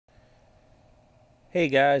Hey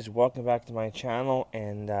guys, welcome back to my channel,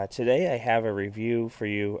 and today I have a review for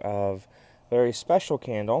you of a very special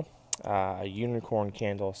candle, a unicorn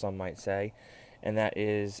candle some might say, and that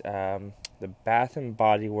is the Bath and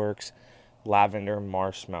Body Works Lavender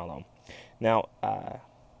Marshmallow. Now,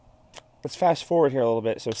 let's fast forward here a little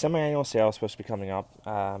bit. So semi-annual sale is supposed to be coming up.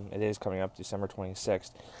 It is coming up December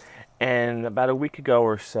 26th, and about a week ago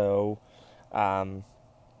or so,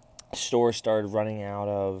 stores started running out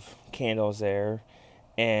of candles there.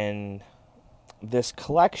 And this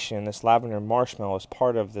collection, this Lavender Marshmallow, is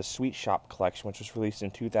part of the Sweet Shop collection, which was released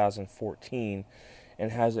in 2014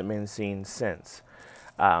 and hasn't been seen since.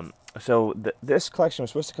 This collection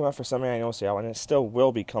was supposed to come out for semi-annual sale, and it still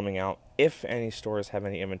will be coming out if any stores have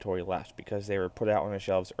any inventory left, because they were put out on the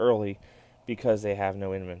shelves early because they have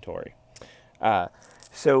no inventory.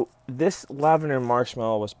 So this Lavender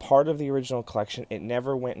Marshmallow was part of the original collection. It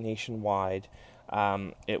never went nationwide.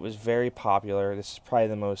 It was very popular. This is probably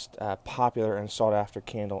the most popular and sought-after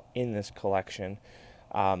candle in this collection.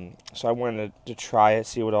 So I wanted to try it,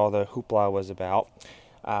 see what all the hoopla was about.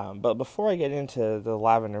 But before I get into the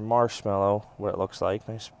Lavender Marshmallow, what it looks like,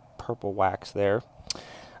 nice purple wax there,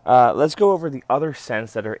 let's go over the other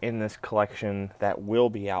scents that are in this collection that will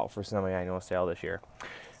be out for semi-annual sale this year.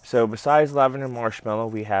 So besides Lavender Marshmallow,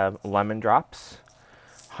 we have Lemon Drops,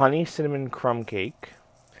 Honey Cinnamon Crumb Cake,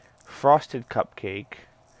 Frosted Cupcake,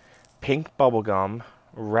 Pink Bubblegum,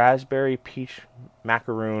 Raspberry Peach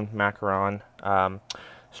Macaron,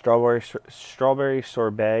 Strawberry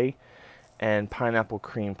Sorbet, and Pineapple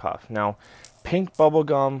Creampuff. Now, Pink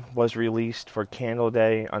Bubblegum was released for Candle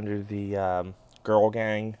Day under the Girl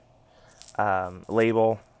Gang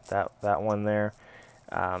label, that one there.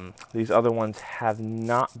 These other ones have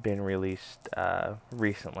not been released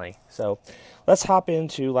recently. So let's hop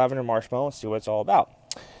into Lavender Marshmallow and see what it's all about.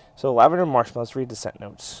 So Lavender Marshmallow, let's read the scent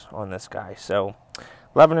notes on this guy. So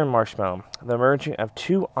Lavender Marshmallow, the merging of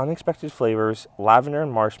two unexpected flavors, lavender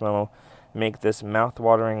and marshmallow, make this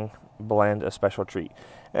mouth-watering blend a special treat.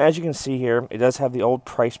 And as you can see here, it does have the old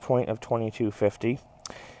price point of $22.50,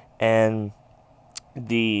 and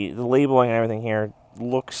the labeling and everything here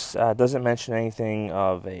looks doesn't mention anything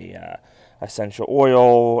of a essential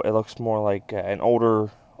oil. It looks more like an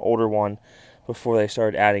older one before they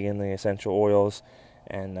started adding in the essential oils.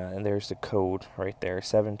 And there's the code right there,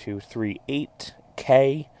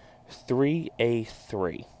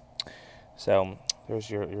 7238K3A3. So there's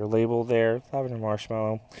your label there, Lavender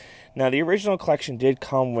Marshmallow. Now the original collection did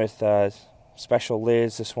come with special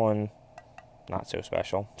lids. This one, not so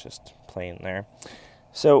special, just plain there.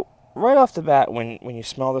 So right off the bat, when you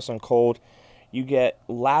smell this on cold, you get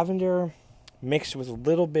lavender mixed with a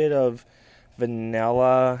little bit of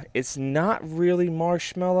vanilla. It's not really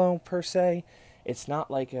marshmallow per se. It's not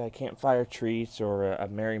like a Campfire Treats or a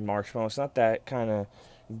Merry Marshmallow. It's not that kind of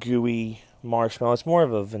gooey marshmallow. It's more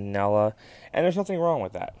of a vanilla, and there's nothing wrong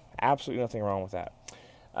with that. Absolutely nothing wrong with that.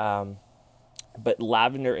 But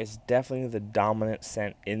lavender is definitely the dominant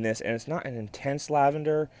scent in this, and it's not an intense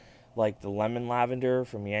lavender like the lemon lavender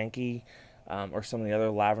from Yankee or some of the other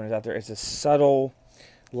lavenders out there. It's a subtle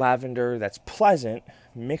lavender that's pleasant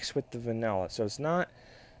mixed with the vanilla. So it's not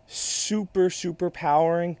super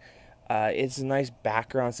powering. It's a nice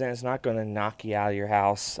background scent. It's not going to knock you out of your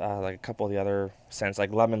house like a couple of the other scents,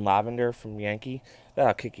 like lemon lavender from Yankee.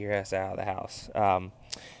 That'll kick your ass out of the house.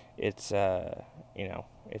 It's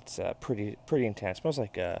it's pretty intense. It smells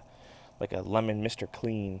like a lemon Mr.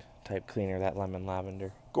 Clean type cleaner, that lemon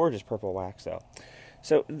lavender. Gorgeous purple wax though.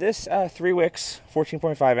 So this 3 wicks,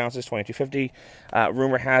 14.5 ounces, $22.50.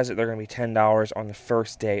 Rumor has it they're going to be $10 on the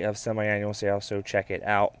first day of semi-annual sale, so check it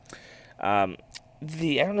out. I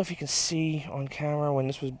don't know if you can see on camera when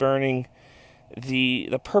this was burning,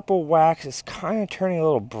 the purple wax is kind of turning a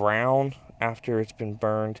little brown after it's been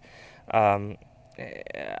burned. I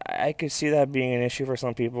could see that being an issue for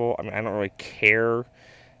some people. I mean, I don't really care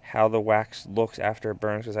how the wax looks after it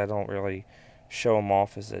burns, because I don't really show them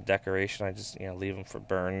off as a decoration. I just leave them for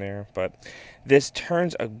burn there. But this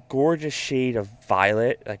turns a gorgeous shade of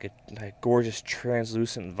violet, like a gorgeous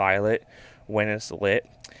translucent violet when it's lit.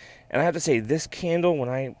 And I have to say, this candle, when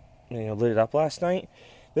I lit it up last night,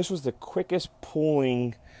 this was the quickest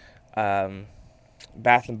pooling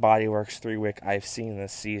Bath and Body Works 3-wick I've seen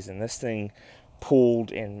this season. This thing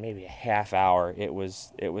pooled in maybe a half hour. It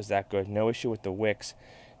was that good. No issue with the wicks.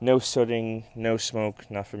 No sooting, no smoke,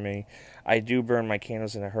 not for me. I do burn my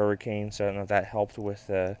candles in a hurricane, so I don't know if that helped with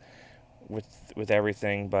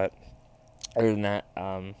everything. But other than that,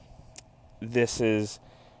 this is,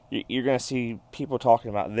 you're going to see people talking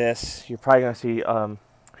about this. You're probably going to see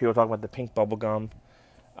people talking about the pink bubblegum.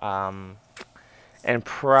 And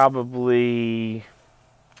probably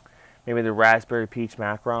maybe the raspberry peach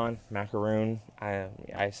macaroon.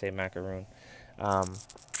 I say macaroon.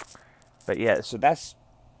 But yeah, so that's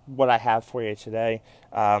what I have for you today.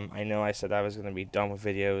 I know I said I was going to be done with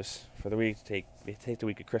videos for the week, take the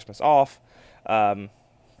week of Christmas off.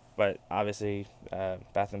 But obviously,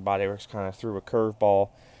 Bath and Body Works kind of threw a curveball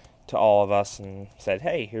to all of us and said,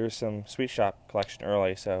 hey, here's some Sweet Shop collection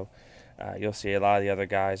early. So you'll see a lot of the other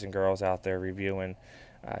guys and girls out there reviewing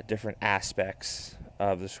different aspects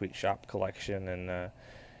of the Sweet Shop collection, and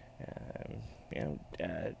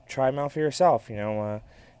try them out for yourself.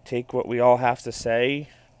 Take what we all have to say,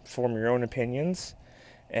 form your own opinions,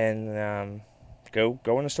 and go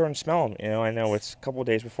in the store and smell them. I know it's a couple of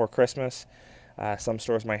days before Christmas. Some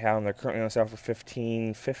stores might have them. They're currently on sale for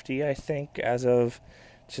 $15.50, I think, as of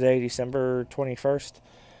today, December 21st.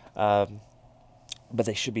 But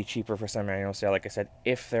they should be cheaper for some annual sale, like I said,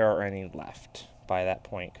 if there are any left by that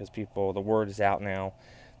point, because the word is out now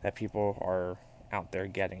that people are out there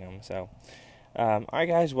getting them. So, all right,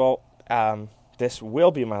 guys. Well, this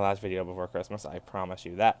will be my last video before Christmas. I promise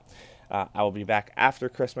you that. I will be back after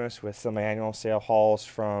Christmas with some annual sale hauls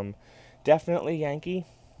from definitely Yankee,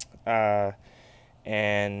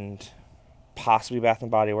 and possibly Bath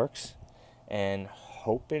and Body Works, and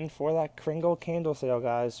hoping for that Kringle candle sale,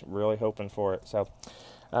 guys. Really hoping for it. So,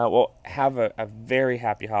 well, have a very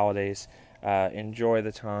happy holidays. Enjoy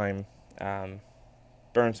the time.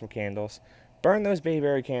 Burn some candles. Burn those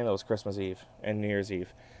bayberry candles Christmas Eve and New Year's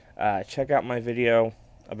Eve. Check out my video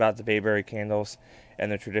about the bayberry candles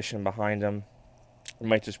and the tradition behind them. It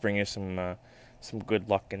might just bring you some good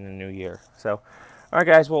luck in the new year. So, all right,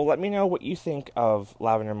 guys. Well, let me know what you think of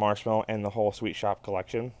Lavender Marshmallow and the whole Sweet Shop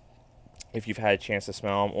collection, if you've had a chance to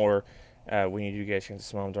smell them, or when you do get a chance to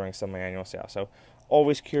smell them during some of my annual sale. So,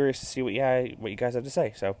 always curious to see what you guys have to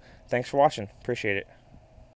say. So, thanks for watching. Appreciate it.